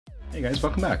Hey guys,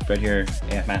 welcome back. Fred here,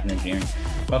 AF Math and Engineering.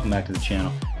 Welcome back to the channel.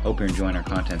 Hope you're enjoying our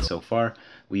content so far.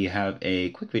 We have a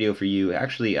quick video for you,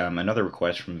 actually another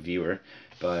request from a viewer,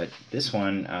 but this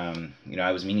one,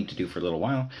 I was meaning to do for a little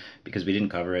while because we didn't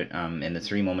cover it in the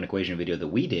 3-moment equation video that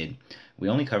we did. We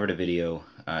only covered a video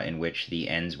in which the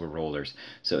ends were rollers.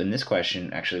 So in this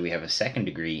question, actually we have a second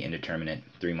degree indeterminate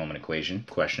 3-moment equation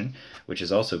question, which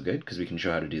is also good because we can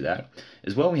show how to do that.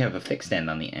 As well, we have a fixed end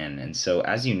on the end, and so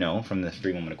as you know from the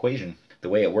 3-moment equation, the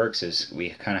way it works is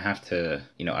we kind of have to,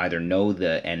 either know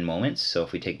the end moments. So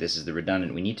if we take this as the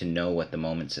redundant, we need to know what the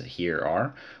moments here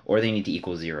are, or they need to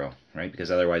equal 0, right?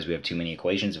 Because otherwise we have too many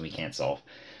equations and we can't solve.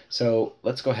 So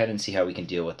let's go ahead and see how we can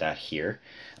deal with that here.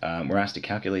 We're asked to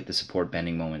calculate the support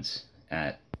bending moments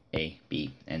at A,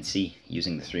 B, and C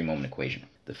using the 3-moment equation.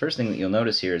 The first thing that you'll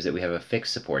notice here is that we have a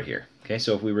fixed support here. Okay,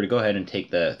 so if we were to go ahead and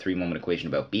take the 3-moment equation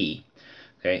about B,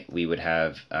 okay, we would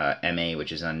have MA,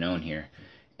 which is unknown here,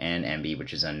 and MB,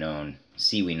 which is unknown.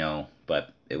 C we know,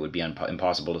 but it would be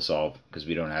impossible to solve because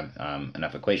we don't have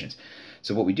enough equations.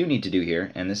 So what we do need to do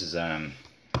here, and this is a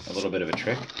little bit of a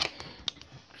trick.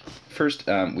 First,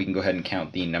 we can go ahead and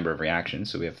count the number of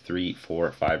reactions. So we have 3,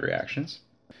 4, 5 reactions.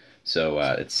 So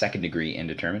it's second degree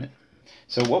indeterminate.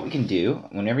 So what we can do,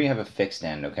 whenever you have a fixed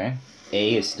end, okay,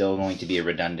 A is still going to be a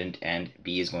redundant and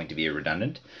B is going to be a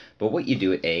redundant. But what you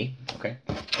do at A, okay,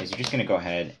 is you're just going to go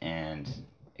ahead and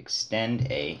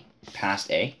extend A past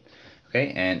A,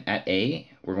 okay, and at A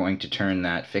we're going to turn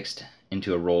that fixed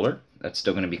into a roller. That's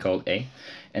still going to be called A,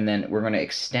 and then we're going to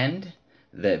extend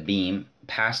the beam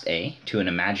past A to an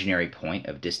imaginary point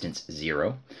of distance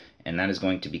 0, and that is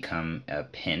going to become a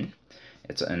pin.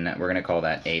 And we're going to call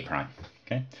that A prime.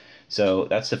 Okay, so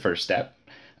that's the first step,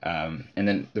 and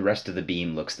then the rest of the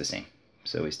beam looks the same.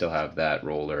 So we still have that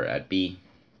roller at B,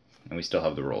 and we still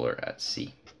have the roller at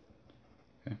C.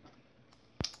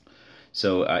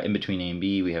 So in between A and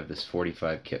B, we have this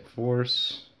 45 kip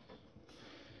force.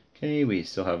 Okay, we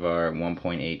still have our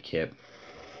 1.8 kip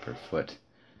per foot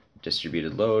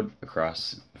distributed load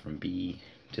across from B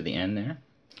to the end there.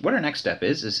 What our next step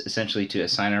is essentially to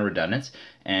assign our redundants,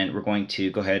 and we're going to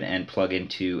go ahead and plug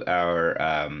into our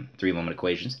 3-moment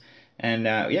equations, and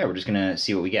yeah, we're just going to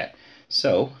see what we get.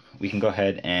 So we can go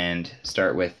ahead and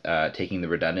start with taking the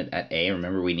redundant at A.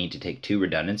 Remember, we need to take 2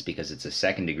 redundants because it's a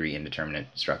second degree indeterminate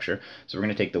structure. So we're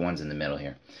going to take the ones in the middle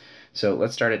here. So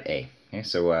let's start at A. Okay,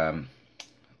 so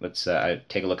let's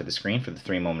take a look at the screen for the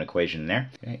 3-moment equation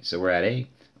there. Okay, so we're at A.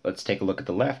 Let's take a look at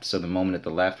the left. So the moment at the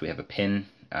left, we have a pin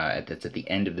that's at the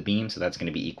end of the beam, so that's going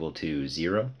to be equal to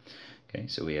 0. Okay,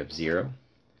 so we have 0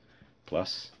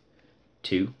 plus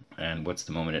 2. And what's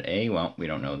the moment at A? Well, we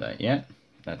don't know that yet.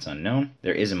 That's unknown.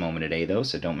 There is a moment at A though,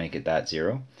 so don't make it that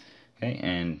 0. Okay,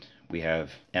 and we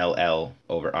have LL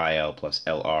over IL plus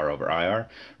LR over IR.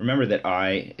 Remember that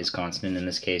I is constant in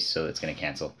this case, so it's going to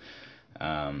cancel.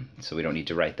 So we don't need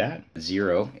to write that.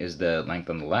 0 is the length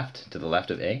on the left, to the left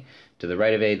of A. To the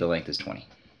right of A, the length is 20.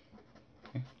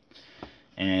 Okay.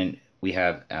 And we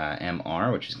have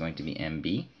MR, which is going to be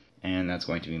MB, and that's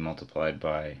going to be multiplied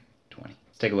by 20.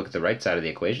 Let's take a look at the right side of the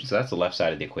equation. So that's the left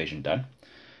side of the equation done.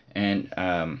 And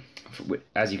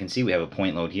as you can see, we have a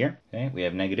point load here. Okay, we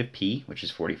have negative P, which is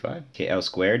 45. Okay, L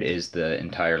squared is the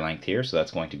entire length here, so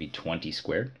that's going to be 20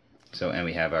 squared. So, and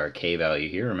we have our K value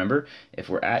here. Remember, if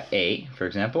we're at A, for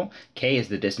example, K is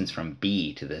the distance from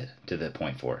B to the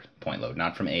point load,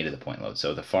 not from A to the point load.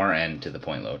 So the far end to the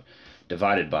point load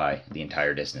divided by the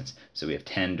entire distance. So we have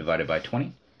 10 divided by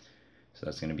 20. So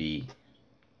that's going to be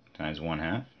times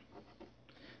 1/2.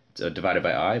 It's divided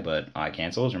by I, but I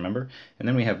cancels, remember? And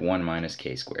then we have 1 minus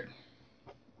K squared.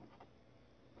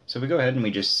 So if we go ahead and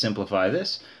we just simplify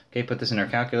this, okay, put this in our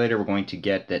calculator, we're going to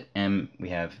get that we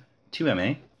have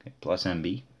 2MA, okay, plus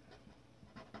MB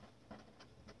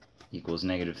equals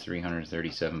negative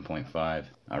 337.5.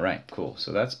 All right, cool.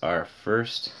 So that's our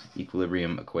first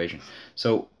equilibrium equation.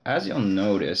 So as you'll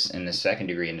notice in the second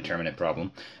degree indeterminate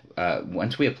problem,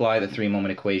 once we apply the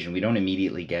 3-moment equation, we don't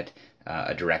immediately get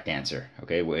a direct answer.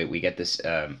 Okay, we get this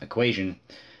equation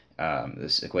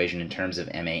in terms of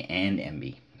MA and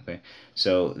MB. Okay,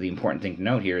 so the important thing to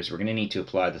note here is we're going to need to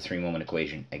apply the 3-moment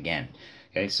equation again.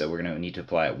 Okay, so we're going to need to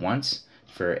apply it once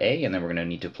for A, and then we're going to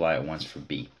need to apply it once for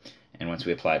B. And once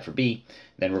we apply it for B,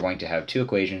 then we're going to have 2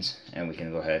 equations, and we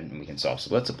can go ahead and we can solve.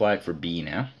 So let's apply it for B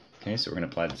now. Okay, so we're going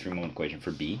to apply the 3-moment equation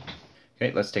for B.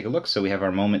 Okay, let's take a look. So we have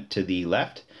our moment to the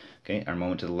left. Okay, our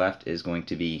moment to the left is going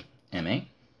to be MA,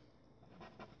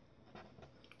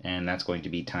 and that's going to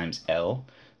be times L,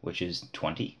 which is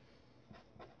 20.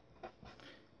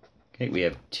 Okay, we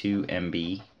have 2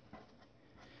 MB,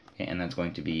 Okay, and that's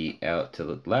going to be out to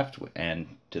the left and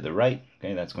to the right.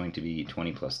 Okay, that's going to be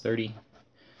 20 plus 30.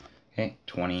 Okay,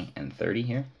 20 and 30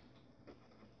 here.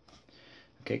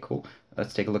 Okay, cool.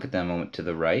 Let's take a look at that moment to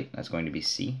the right. That's going to be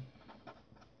C.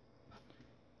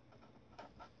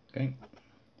 Okay.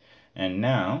 And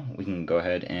now we can go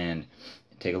ahead and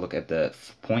take a look at the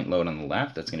point load on the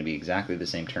left. That's going to be exactly the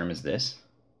same term as this.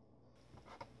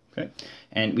 Okay.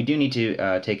 And we do need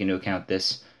to take into account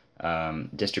this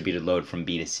distributed load from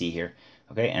B to C here.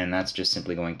 Okay, and that's just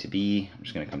simply going to be, I'm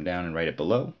just going to come down and write it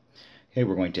below. Okay,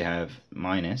 we're going to have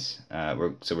minus,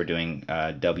 so we're doing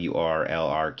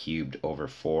WRLR cubed over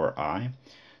 4I.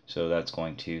 So that's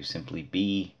going to simply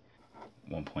be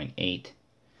 1.8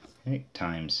 okay,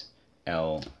 times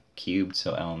L cubed.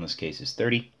 So L in this case is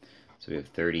 30. So we have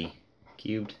 30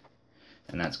 cubed,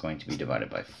 and that's going to be divided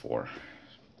by 4.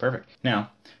 Perfect.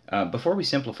 Now, before we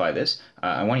simplify this,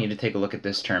 I want you to take a look at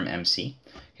this term MC.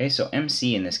 Okay, so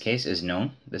MC in this case is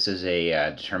known. This is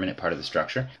a determinate part of the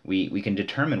structure. We can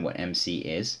determine what MC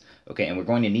is. Okay, and we're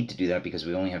going to need to do that because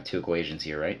we only have 2 equations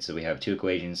here, right? So we have 2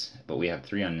 equations, but we have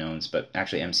 3 unknowns. But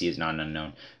actually, MC is not an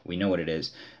unknown. We know what it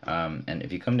is. And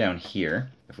if you come down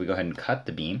here, if we go ahead and cut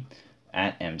the beam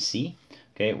at MC,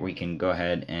 okay, we can go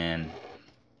ahead and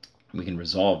we can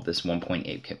resolve this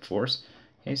 1.8 kip force.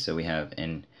 Okay, so we have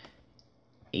an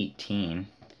 18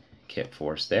 kip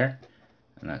force there,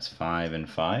 and that's 5 and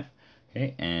 5.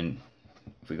 Okay, and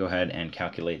if we go ahead and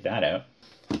calculate that out,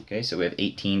 okay, so we have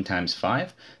 18 times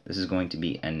 5. This is going to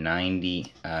be a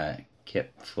 90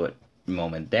 kip foot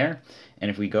moment there. And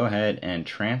if we go ahead and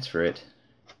transfer it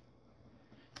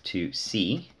to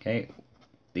C, okay,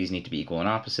 these need to be equal and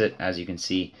opposite. As you can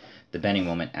see, the bending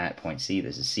moment at point C,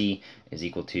 this is C, is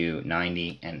equal to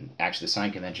 90, and actually the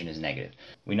sign convention is negative.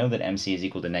 We know that MC is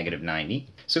equal to negative 90,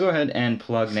 so go ahead and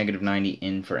plug negative 90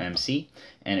 in for MC,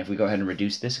 and if we go ahead and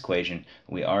reduce this equation,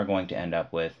 we are going to end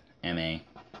up with MA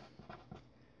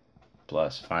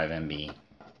plus 5MB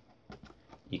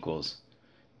equals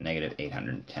negative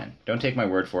 810. Don't take my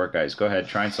word for it, guys. Go ahead,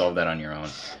 try and solve that on your own.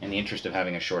 In the interest of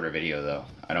having a shorter video, though,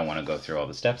 I don't want to go through all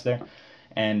the steps there.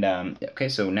 And, okay,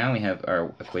 so now we have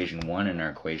our equation 1 and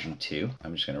our equation 2.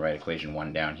 I'm just going to write equation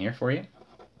 1 down here for you.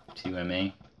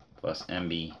 2MA plus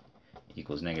MB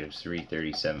equals negative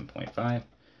 337.5.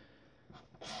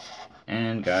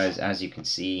 And, guys, as you can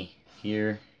see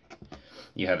here,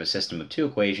 you have a system of 2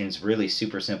 equations, really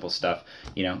super simple stuff.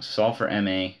 You know, solve for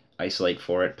MA, isolate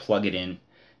for it, plug it in,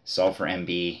 solve for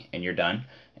MB, and you're done.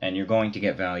 And you're going to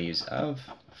get values of,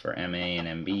 for MA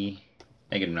and MB,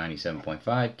 negative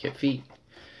 97.5 kip feet,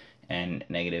 and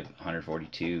negative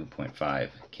 142.5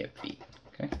 kip feet.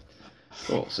 Okay,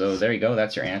 cool. So there you go.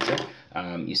 That's your answer.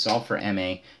 You solve for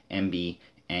MA, MB,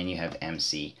 and you have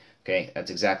MC. Okay,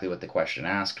 that's exactly what the question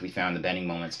asked. We found the bending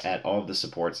moments at all of the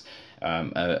supports.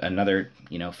 Another,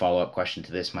 follow-up question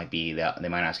to this might be that they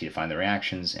might ask you to find the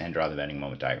reactions and draw the bending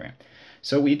moment diagram.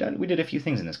 So we did a few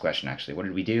things in this question actually. What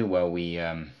did we do? Well,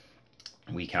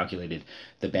 we calculated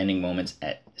the bending moments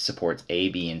at supports A,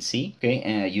 B, and C.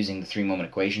 Okay, using the 3-moment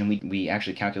equation, we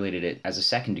actually calculated it as a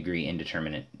 2nd-degree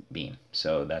indeterminate beam.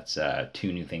 So that's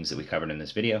 2 new things that we covered in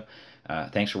this video.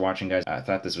 Thanks for watching, guys. I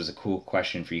thought this was a cool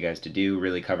question for you guys to do.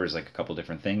 Really covers like a couple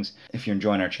different things. If you're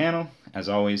enjoying our channel, as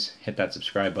always, hit that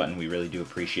subscribe button. We really do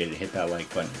appreciate it. Hit that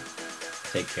like button.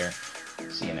 Take care.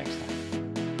 See you next time.